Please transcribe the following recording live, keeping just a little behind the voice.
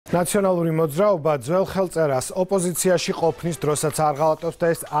ნაციონალური მოძრაობა ძველ ხელწერას ოპოზიციაში ყოფნის დროსაც არ ღალატობს და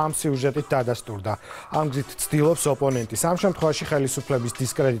ეს ამ სიუჟეტით დადასტურდა. ამ გზით ცდილობს ოპონენტის ამ შემთხვევაში ხელისუფლების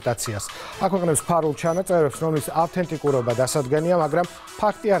დისკრედიტაციას. აქვეყნებს ფარულ ჩანაწერებს, რომლის ავთენტიკურობა დასადგენია, მაგრამ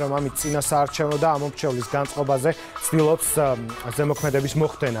ფაქტია, რომ ამით წინასაარჩევნო და ამომრჩევლის განწყობაზე ცდილობს ზემოქმედების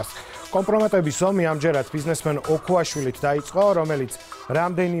მოხდენას. კომპრომეტების ომი ამჯერად ბიზნესმენ ოქუაშვილით დაიწყო, რომელიც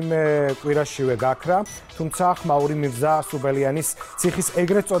რამდენიმე კვირაშივე გაქრა, თუმცა ხმაური მირზა სუბელიანის ციხის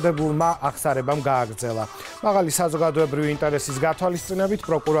ეგრეთ წოდებულმა აღსარებამ გააგრძელა. მაღალი საზოგადოებრივი ინტერესის გათვალისწინებით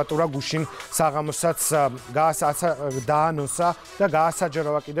პროკურატურა გუშინ საღამოსაც დაანონსა და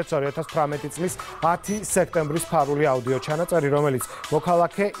გაასაჯაროვა კიდეც 2018 წლის 10 სექტემბრის ფარული აუდიო ჩანაწერი, რომელიც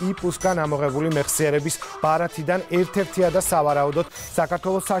მოქალაქე იპ-სგან ამოღებული მეხსიერების ბარათიდან ერთ-ერთია და სავარაუდოდ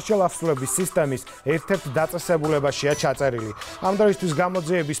საქართველოს საშუალო სისტემის ერთ-ერთ დაწესებულებაშია ჩაწერილი. ამ დროისთვის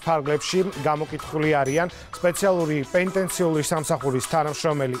გამოძიების ფარგლებში გამოკითხული არიან სპეციალური პენტენციური სამსახურის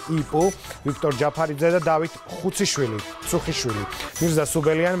თანამშრომელი იპ ვიქტორ ჯაფარიძე და დავით ხუციშვილი. მირზა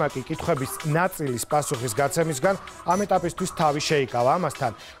სუბელიანმა კი კითხვების ნაწილის პასუხის გაცემისგან ამ ეტაპისთვის თავი შეიკავა.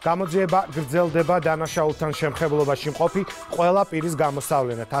 ამასთან გამოძიება გრძელდება დანაშაულთან შემხებლობაში მყოფი ყველა პირის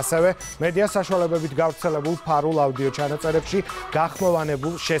გამოსავლენად, ასევე მედია საშუალებებით გავრცელებულ ფარულ აუდიო ჩანაწერებში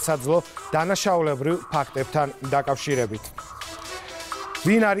გახმოვანებულ შესაძლო დანაშაულებრივ ფაქტებთან დაკავშირებით.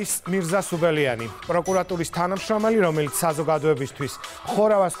 ვინ არის მირზა სუბელიანი? პროკურატურის თანამშრომელი, რომელიც საზოგადოებისთვის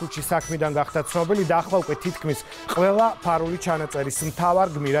ხორავას ქუჩის საქმიდან გახდა ცნობილი და ახლა უკვე თითქმის ყველა ფარული ჩანაწერის მთავარ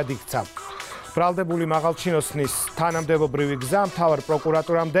გმირად იქცა. ბრალდებული მაღალჩინოსნის თანამდებობრივი გზა მთავარ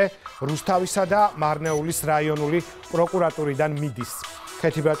პროკურატურამდე რუსთავისა და მარნეულის რაიონული პროკურატურიდან მიდის.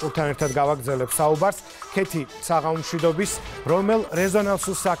 ქეთი ბრაჭურთან ერთად გავაგრძელებ საუბარს. ქეთი საღამომშვიდობის, რომელ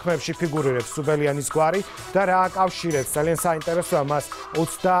რეზონანსულ საქმეებში ფიგურირებს სუბელიანის გვარი და რა აკავშირებს ძალიან საინტერესოა მას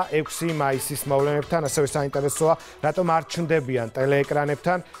 26 მაისის მოვლენებთან, ასევე საინტერესოა რატომ არ ჩნდებიან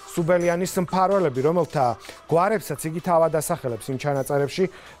ტელეეკრანებთან სუბელიანის მფარველები, რომელთა გვარებსაც იგი თავად ასახელებს იმ ჩანაწერებში,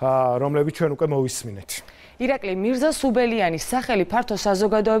 რომლებიც ჩვენ უკვე მოვისმინეთ. ირაკლი, მირზა სუბელიანის სახელი ფართო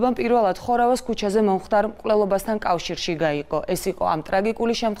საზოგადოებამ პირველად ხორავას ქუჩაზე მომხდარ მკვლელობასთან კავშირში გაიყო. ეს იყო ამ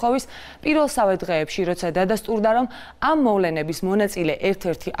ტრაგიკული შემთხვევის პირველსავე დღეებში, როცა დადასტურდა, რომ ამ მოვლენების მონაწილე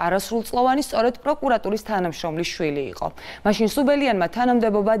ერთ-ერთი არასრულწლოვანი სწორედ პროკურატურის თანამშრომლის შვილი იყო. მაშინ სუბელიანმა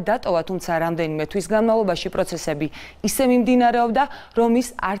თანამდებობა დატოვა, თუმცა რამდენიმე თვის განმავლობაში პროცესები ისე მიმდინარეობდა, რომ ის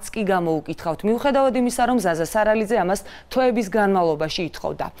არც კი გამოუკითხავთ. მიუხედავად იმისა, რომ ზაზა სარალიძე ამას თვეების განმავლობაში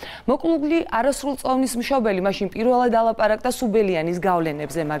ითხოვდა. მოკლული არასრულწლოვნის მშობელი მაშინ პირველად ალაპარაკდა სუბელიანის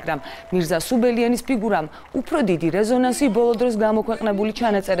გავლენებზე, მაგრამ მირზა სუბელიანის ფიგურამ უფრო დიდი რეზონანსი ბოლო დროს გამოქვეყნებული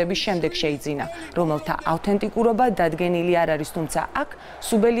ჩანაწერების შემდეგ შეიძინა, რომელთა ავთენტიკურობა დადგენილი არ არის, თუმცა აქ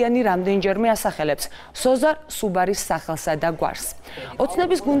სუბელიანი რამდენჯერმე ასახელებს სოზარ სუბარის სახელსა და გვარს.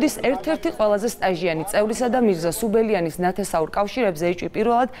 ოცნების გუნდის ერთ-ერთი ყველაზე სტაჟიანი წევრისა და მირზა სუბელიანის ნათესაურ კავშირებზე ეჭვი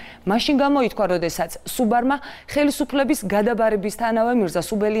პირველად მაშინ გამოითქვა, როდესაც სუბარმა ხელისუფლების გადაბარებისთანავე მირზა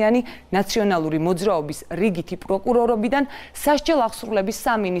სუბელიანი ნაციონალური მოძრაობის რიგითი პროკურორობიდან სასჯელ აღსრულების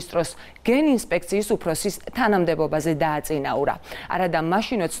სამინისტროს გენ ინსპექციის უფროსის თანამდებობაზე დააწინაურა. არადა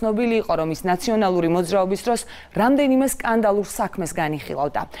მაშინვე ცნობილი იყო, რომ ის ნაციონალური მოძრაობის დროს რამდენიმე სკანდალურ საქმეს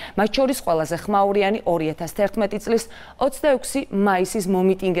განიხილავდა. მათ შორის ყველაზე ხმაურიანი 2011 წლის 26 მაისის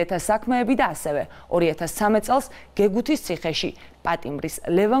მომიტინგეთა საქმეები და ასევე 2013 წელს გეგუთის ციხეში პატიმრის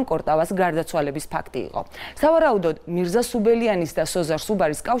ლევან კორტავას გარდაცვალების ფაქტი იყო. სავარაუდოდ მირზა სუბელიანის და სოზარ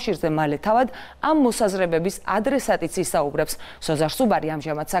სუბარის კავშირზე მალე თავად ამ მოსაზრებების ადრესატიც ისაუბრებს. სოზარ სუბარი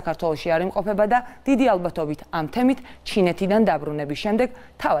ამჟამად საქართველოში არ იმყოფება და დიდი ალბათობით ამ თემით ჩინეთიდან დაბრუნების შემდეგ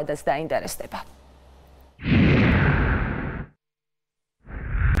თავადაც დაინტერესდება.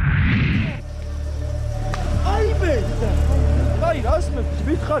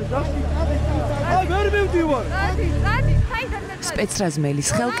 სპეცრაზმელის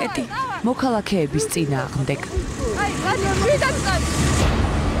ხელკეტი მოქალაქეების წინააღმდეგ.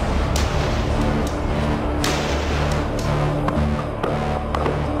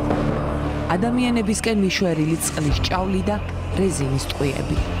 ადამიანებისკენ მიშვერილი წყლის ჭავლი და რეზინის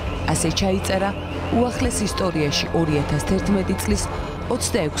ტყვიები. ასე ჩაიწერა უახლეს ისტორიაში 2011 წლის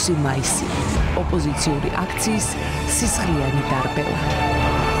 26 მაისი ოპოზიციური აქციის სისხლიანი დარბევა.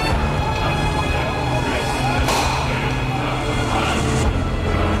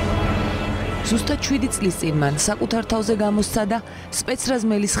 ზუსტად 7 წლის წინ მან საკუთარ თავზე გამოსცადა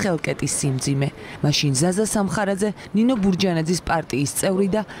სპეცრაზმელის ხელკეტის სიმძიმე. მაშინ ზაზა სამხარაძე ნინო ბურჯანაძის პარტიის წევრი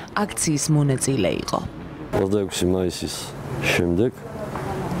და აქციის მონაწილე იყო. 26 მაისის შემდეგ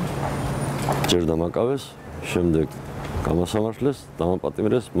ჯერ დამაკავეს, შემდეგ გამოსამართლეს,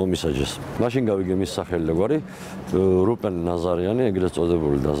 დამაპატიმრეს, მომისაჯეს. მაშინ გავიგე მის სახელი და გვარი, რუპენ ნაზარიანი, ეგრეთ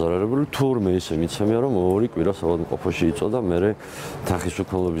წოდებული დაზარალებული, თურმე ისე მიცემია, რომ ორი კვირა საავადმყოფოში იწოდა, მერე თანხის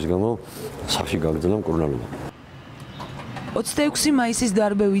უქონლობის გამო სახლში გაგრძელა მკურნალობა. 26 მაისის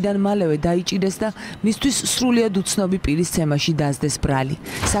დარბევიდან მალევე დაიჭირეს და მისთვის სრულიად უცნობი პირის ცემაში დასდეს ბრალი.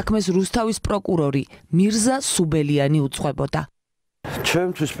 საქმეს რუსთავის პროკურორი მირზა სუბელიანი უძღვებოდა.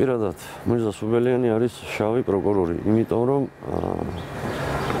 ჩემთვის პირადად მირზა სუბელიანი არის შავი პროკურორი, იმიტომ რომ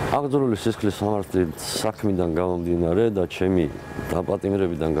აღძრული სისხლის სამართლის საქმიდან გამომდინარე და ჩემი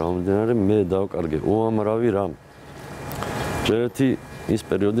დაპატიმრებიდან გამომდინარე მე დავკარგე უამრავი რამ. ერთი ის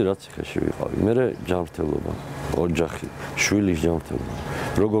პერიოდი რაც ციხეში ვიყავი, მერე ჯანმრთელობა, ოჯახი, შვილის ჯანმრთელობა.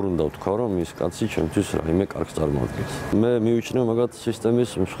 როგორ უნდა ვთქვა, რომ ის კაცი ჩემთვის რაიმე კარგს წარმოადგენს. მე მივიჩნევ მაგათ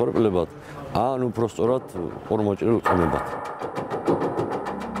სისტემის მსხვერპლებად, ან უпростоრად ორმოჭრილ ყმებად.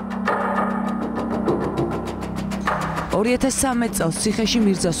 2013 წელს ციხეში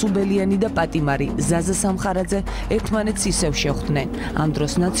მირზა სუბელიანი და პატიმარი ზაზა სამხარაძე ერთმანეთს ისევ შეხვდნენ. ამ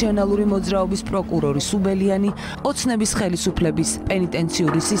დროს ნაციონალური მოძრაობის პროკურორი სუბელიანი ოცნების ხელისუფლების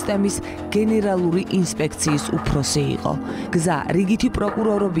პენიტენციური სისტემის გენერალური ინსპექციის უფროსი იყო. გზა რიგითი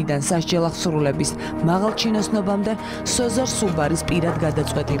პროკურორობიდან სასჯელ აღსრულების მაღალ ჩინოსნობამდე სოზარ სუბარის პირად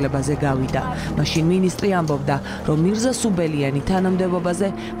გადაწყვეტილებაზე გავიდა. მაშინ მინისტრი ამბობდა, რომ მირზა სუბელიანი თანამდებობაზე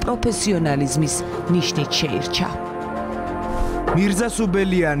პროფესიონალიზმის ნიშნით შეირჩა. მირზა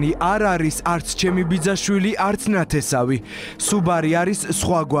სუბელიანი არ არის არც ჩემი ბიძაშვილი, არც ნათესავი. სუბარი არის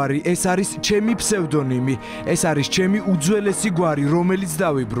სხვა გვარი, ეს არის ჩემი ფსევდონიმი. ეს არის ჩემი უძველესი გვარი, რომელიც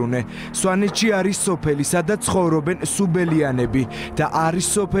დავიბრუნე. სვანეთში არის სოფელი, სადაც ცხოვრობენ სუბელიანები და არის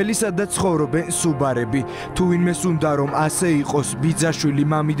სოფელი, სადაც ცხოვრობენ სუბარები. თუ ვინმეს უნდა რომ ასე იყოს, ბიძაშვილი,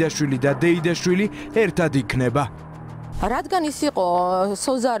 მამიდაშვილი და დეიდაშვილი ერთად იქნება. რადგან ის იყო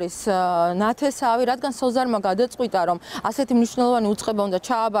სოზარის ნათესავი, რადგან სოზარმა გადაწყვიტა, რომ ასეთი მნიშვნელოვანი უწყება უნდა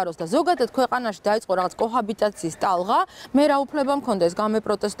ჩააბაროს და ზოგადად ქვეყანაში დაიწყო რაღაც კოჰაბიტაციის ტალღა, მე რა უფლება მქონდა ეს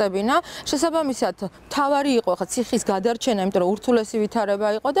გამეპროტესტებინა, შესაბამისად თავარი იყო ხა ციხის გადარჩენა, იმიტომ რომ ურთულესი ვითარება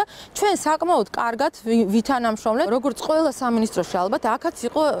იყო და ჩვენ საკმაოდ კარგად ვითანამშრომლეთ, როგორც ყველა სამინისტროში ალბათ, აქაც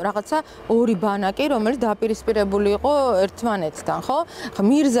იყო რაღაცა ორი ბანაკი, რომელიც დაპირისპირებული იყო ერთმანეთთან, ხო?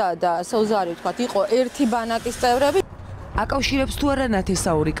 მირზა და სოზარი თქვათ, იყო ერთი ბანაკის წევრები. აკავშირებს თუ არა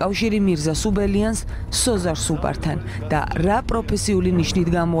ნათესაური კავშირი მირზა სუბელიანს სოზარ სუბართან და რა პროფესიული ნიშნით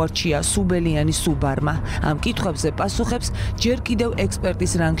გამოარჩია სუბელიანი სუბარმა. ამ კითხვებზე პასუხებს ჯერ კიდევ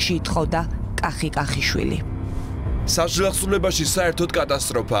ექსპერტის რანგში ითხოვდა კახიშვილი. სასჯელახსრულებაში საერთოდ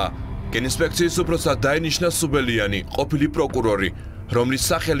კატასტროფაა. გენინსპექციის უფროსად დაინიშნა სუბელიანი, ყოფილი პროკურორი, რომლის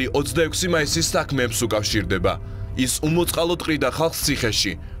სახელი 26 მაისის საქმეებს უკავშირდება. ის უმოწყალოდ ყრიდა ხალხს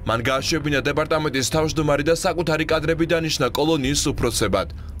ციხეში. მან გააშვებინა დეპარტამენტის თავმჯდომარე და საკუთარი კადრები დანიშნა კოლონიის უფროსებად.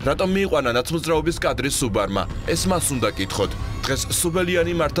 რატომ მიიყვანა ნაცმოძრაობის კადრი სუბარმა? ეს მას უნდა კითხოთ. დღეს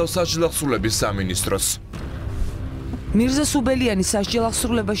სუბელიანი მართავს სასჯელახსრულების სამინისტროს. მირზა სუბელიანი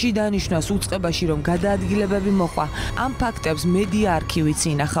სასჯელახსრულებაში დანიშნავს უწყებაში, რომ გადაადგილებები მოყვა. ამ ფაქტებს მედია არქივიც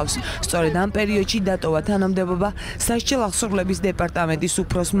ინახავს. სწორედ ამ პერიოდში დატოვა თანამდებობა სასჯელახსრულების დეპარტამენტის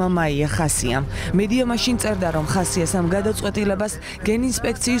უფროსმა მაია ხასიამ. მედია მაშინ წერდა, რომ ხასიას ამ გადაწყვეტილებას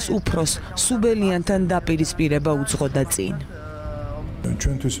გენინსპექციის უფროს სუბელიანთან დაპირისპირება უძღოდა წინ.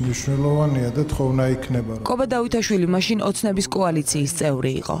 ჩვენთვის მნიშვნელოვანია და თხოვნა იქნება. კობა დავითაშვილი მაშინ ოცნების კოალიციის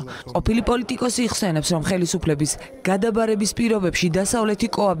წევრი იყო. ყოფილი პოლიტიკოსი იხსენებს, რომ ხელისუფლების გადაბარების პირობებში დასავლეთი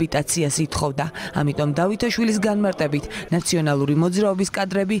კოაბიტაციას ითხოვდა. ამიტომ დავითაშვილის განმარტებით ნაციონალური მოძრაობის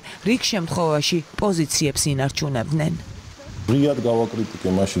კადრები რიგ შემთხვევაში პოზიციებს ინარჩუნებდნენ. ბრიად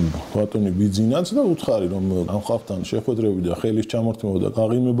გავაკრიტიკე მაშინ ბატონი ბიძინაც და უთხარი, რომ ამ ხალხთან შეხვედრები და ხელის ჩამორთმევა და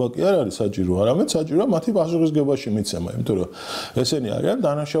გაღიმება კი არ არის საჭირო, არამედ საჭიროა მათი პასუხისგებაში მიცემა, იმიტომ რომ ესენი არიან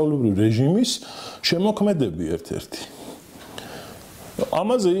დანაშაულებრივი რეჟიმის შემოქმედები ერთ-ერთი.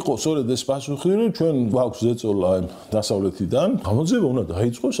 ამაზე იყო სწორედ ეს პასუხი, რომ ჩვენ გვაქვს ზეწოლა დასავლეთიდან, გამოძიება უნდა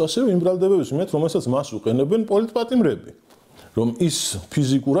დაიწყოს ასევე იმ ბრალდებების მიმართ, რომელსაც მას უყენებენ პოლიტპატიმრები. რომ ის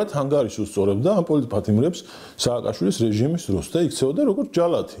ფიზიკურად ანგარიშს უსწორებდა ამ პოლიტპატიმრებს სააკაშვილის რეჟიმის დროს და იქცეოდა როგორც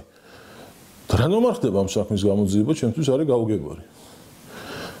ჯალათი. რანომ არ ხდება ამ საქმის გამოძიება, ჩემთვის არის გაუგებარი.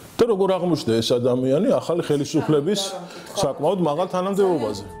 და როგორ აღმოჩნდა ეს ადამიანი ახალი ხელისუფლების საკმაოდ მაღალ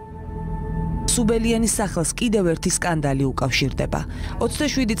თანამდებობაზე. სუბელიანის სახელს კიდევ ერთი სკანდალი უკავშირდება.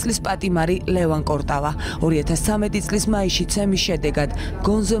 27 წლის პატიმარი ლევან კორტავა 2013 წლის მაისში ცემის შედეგად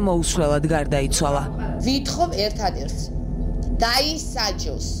გონზე მოუსვლელად გარდაიცვალა. ვითხოვ ერთადერთს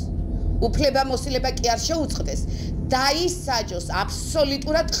დაისაჯოს. უფლებამოსილება კი არ შეუწყდეს. დაისაჯოს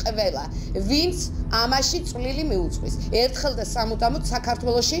აბსოლუტურად ყველა, ვინც ამაში წვლილი მიუძღვის. ერთხელ და სამუდამოდ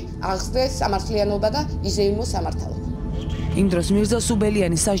საქართველოში აღზრდეს სამართლიანობა და იზეიმო სამართალობა. იმ დროს მირზა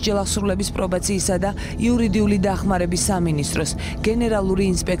სუბელიანი სასჯელ აღსრულების პრობაციისა და იურიდიული დახმარების სამინისტროს გენერალური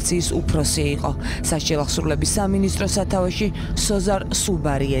ინსპექციის უფროსი იყო. სასჯელ აღსრულების სამინისტროს სათავეში სოზარ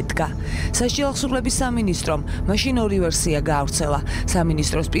სუბარი ედგა. სასჯელ აღსრულების სამინისტრომ მაშინ ორი ვერსია გაავრცელა.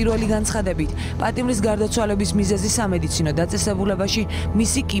 სამინისტროს პირველი განცხადებით, პატიმრის გარდაცვალების მიზეზი სამედიცინო დაწესებულებაში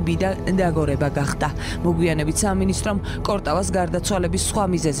მისი კიბი და დაგორება გახდა. მოგვიანებით სამინისტრომ კორტავას გარდაცვალების სხვა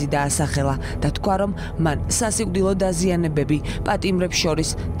მიზეზი დაასახელა და თქვა, რომ მან სასიკვდილო დაზიანებები პატიმრებს შორის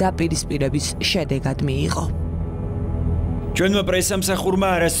დაპირისპირების შედეგად მიიღო. ჩვენმა პრესამსახურმა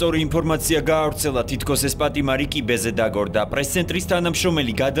არასწორი ინფორმაცია გაავრცელა, თითქოს ეს პატიმარი კიბეზე დაგორდა. პრესცენტრის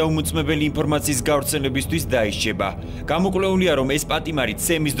თანამშრომელი გადაუმოწმებელი ინფორმაციის გავრცელებისთვის დაისჯება. გამოკვლეულია, რომ ეს პატიმარი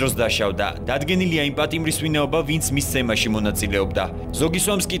ცემის დროს დაშავდა. დადგენილია იმ პატიმრის ვინაობა, ვინც მის ცემაში მონაწილეობდა. ზოგი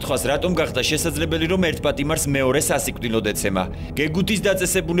სვამს კითხვას, რატომ გახდა შესაძლებელი, რომ ერთ პატიმარს მეორე სასიკვდილოდ ეცემა. გეგუთის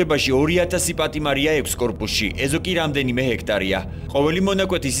დაწესებულებაში 2000 პატიმარია 6 კორპუსში, ეზო კი რამდენიმე ჰექტარია. ყოველი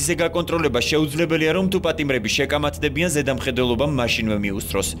მონაკვეთის ისე გაკონტროლება შეუძლებელია, რომ თუ პატიმრები შეკამათდებიან ზედამხედველობამ მაშინვე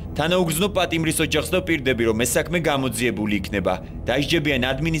მიუსწროს. თანაუგრძნო პატიმრის ოჯახს და პირდები, რომ ეს საქმე გამოძიებული იქნება. დაისჯებიან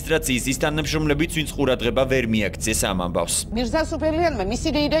ადმინისტრაციის ის თანამშრომლებიც, ვინც ყურადღება ვერ მიაქცეს ამ ამბავს. მირზა სუბელიანმა მისი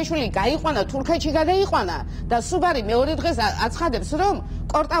დეიდაშვილი გაიყვანა, თურქეთში გადაიყვანა და სუბარი მეორე დღეს აცხადებს, რომ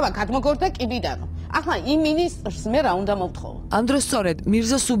კორტავა გადმოგორდა კიბიდან. ახლა იმ მინისტრს მე რა უნდა მოვთხოვო? ამ დროს სწორედ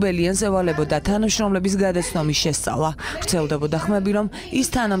მირზა სუბელიანს ევალებოდა თანამშრომლების გადაცნობის შესწავლა. ვრცელდებოდა ხმები, რომ ის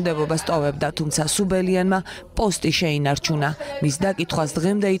თანამდებობას ტოვებდა, თუმცა სუბელიანმა პოსტი შეინარჩუნა. მის დაკითხვას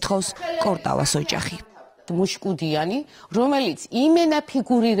დღემდე ითხოვს კორტავას ოჯახი. მუშკუდიანი, რომელიც იმენა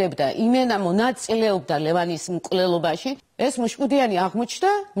ფიგურირებდა, იმენა მონაწილეობდა ლევანის მკვლელობაში, ეს მუშკუდიანი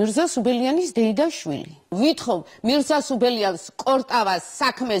აღმოჩნდა მირზა სუბელიანის დეიდაშვილი. ვითხოვ მირზა სუბელიანს კორტავას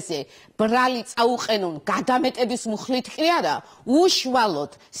საქმეზე ბრალი წაუყენონ გადამეტების მუხლით კი არა,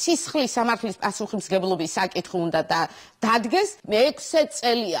 უშუალოდ სისხლის სამართლის პასუხისმგებლობის საკითხი უნდა დადგეს. 6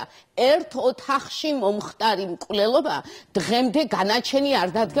 წელია ერთ ოთახში მომხდარი მკვლელობა დღემდე განაჩენი არ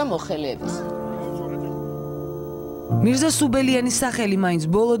დადგა მოხელეების. მირზა სუბელიანის სახელი მაინც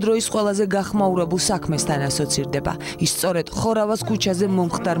ბოლო დროის ყველაზე გახმაურებულ საქმესთან ასოცირდება. ის სწორედ ხორავას ქუჩაზე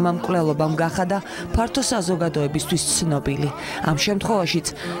მომხდარმა მკვლელობამ გახადა ფართო საზოგადოებისთვის ცნობილი. ამ შემთხვევაშიც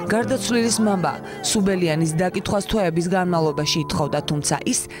გარდაცვლილის მამბა სუბელიანის დაკითხვას თვეების განმავლობაში ითხოვდა, თუმცა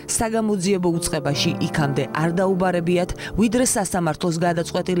ის საგამოძიებო უწყებაში იქამდე არ დაუბარებიათ, ვიდრე სასამართლოს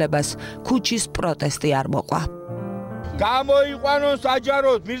გადაწყვეტილებას ქუჩის პროტესტი არ მოყვა. გამოიყვანონ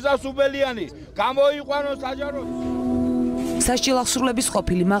საჯაროდ მირზა სუბელიანი, გამოიყვანონ საჯაროდ. სასჯელ აღსრულების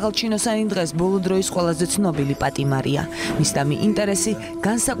ყოფილი მაღალჩინოსანი დღეს ბოლო დროის ყველაზე ცნობილი პატიმარია. მისდამი ინტერესი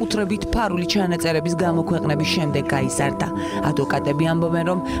განსაკუთრებით ფარული ჩანაწერების გამოქვეყნების შემდეგ გაიზარდა. ადვოკატები ამბობენ,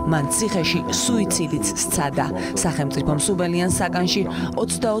 რომ მან ციხეში სუიციდიც სცადა. სახელმწიფომ სუბელიანს საგანში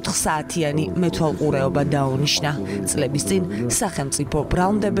 24 საათიანი მეთვალყურეობა დაუნიშნა. წლების წინ სახელმწიფო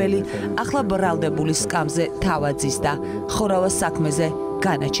ბრალმდებელი ახლა ბრალდებული სკამზე თავაძის და ხორავას საქმეზე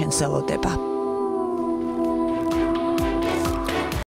განაჩენს ელოდება.